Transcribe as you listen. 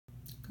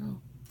Go.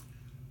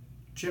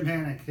 Jim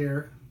Hannick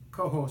here,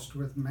 co-host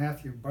with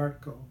Matthew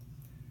Bartko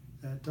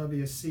at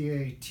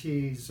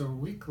WCAT's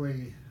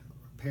weekly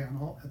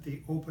panel at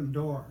the Open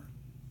Door.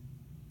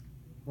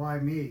 Why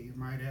me, you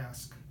might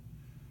ask?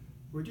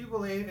 Would you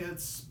believe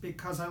it's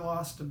because I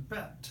lost a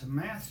bet to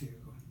Matthew?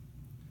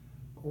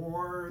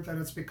 Or that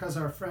it's because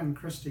our friend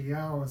Christy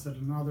Yao is at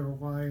another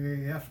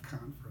YAF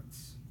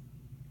conference?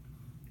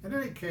 In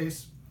any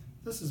case,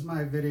 this is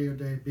my video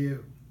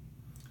debut.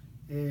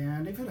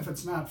 And even if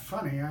it's not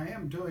funny, I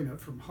am doing it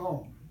from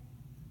home.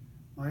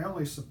 My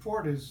only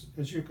support is,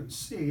 as you can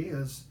see,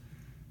 is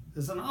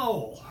an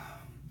owl.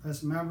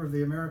 As a member of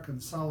the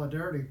American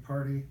Solidarity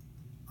Party,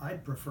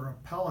 I'd prefer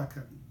a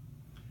pelican.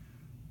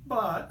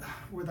 But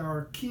with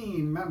our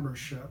keen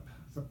membership,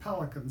 the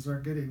pelicans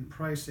are getting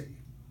pricey.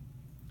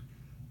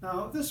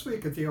 Now, this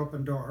week at the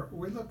Open Door,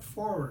 we look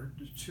forward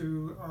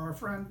to our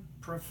friend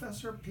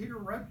Professor Peter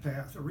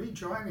Redpath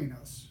rejoining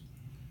us.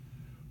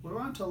 We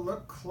want to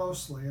look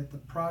closely at the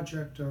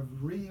project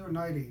of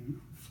reuniting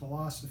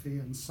philosophy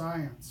and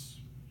science.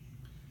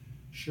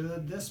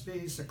 Should this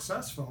be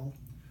successful,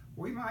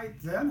 we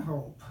might then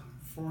hope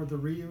for the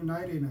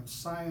reuniting of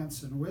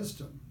science and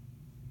wisdom.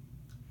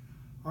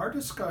 Our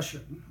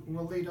discussion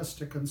will lead us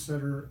to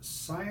consider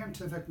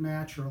scientific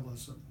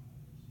naturalism.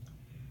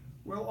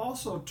 We'll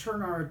also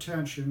turn our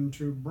attention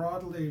to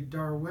broadly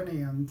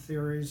Darwinian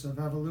theories of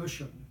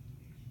evolution.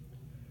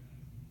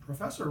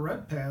 Professor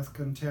Redpath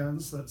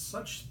contends that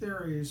such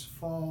theories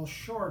fall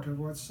short of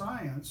what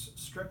science,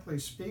 strictly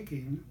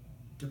speaking,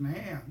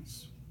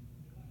 demands.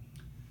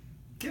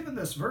 Given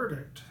this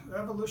verdict,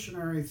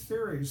 evolutionary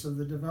theories of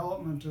the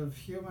development of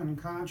human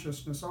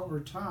consciousness over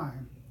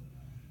time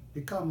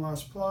become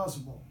less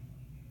plausible.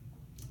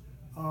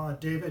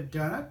 Dennett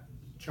and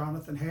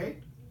Jonathan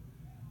Haidt,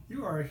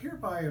 you are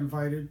hereby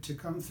invited to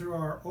come through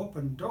our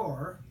open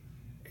door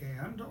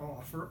and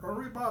offer a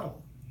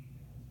rebuttal.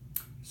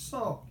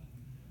 So,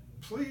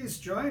 please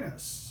join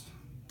us,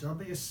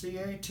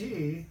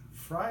 WCAT,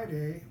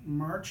 Friday,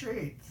 March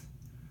 8th.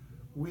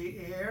 We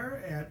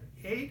air at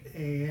 8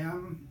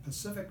 a.m.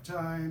 Pacific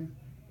Time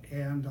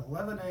and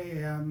 11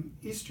 a.m.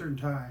 Eastern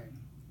Time.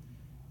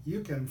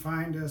 You can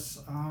find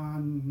us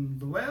on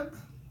the web,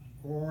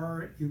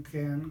 or you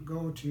can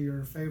go to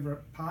your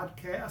favorite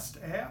podcast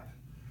app,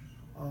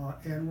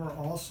 and we're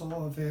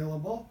also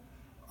available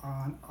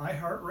on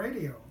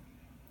iHeartRadio.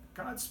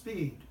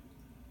 Godspeed.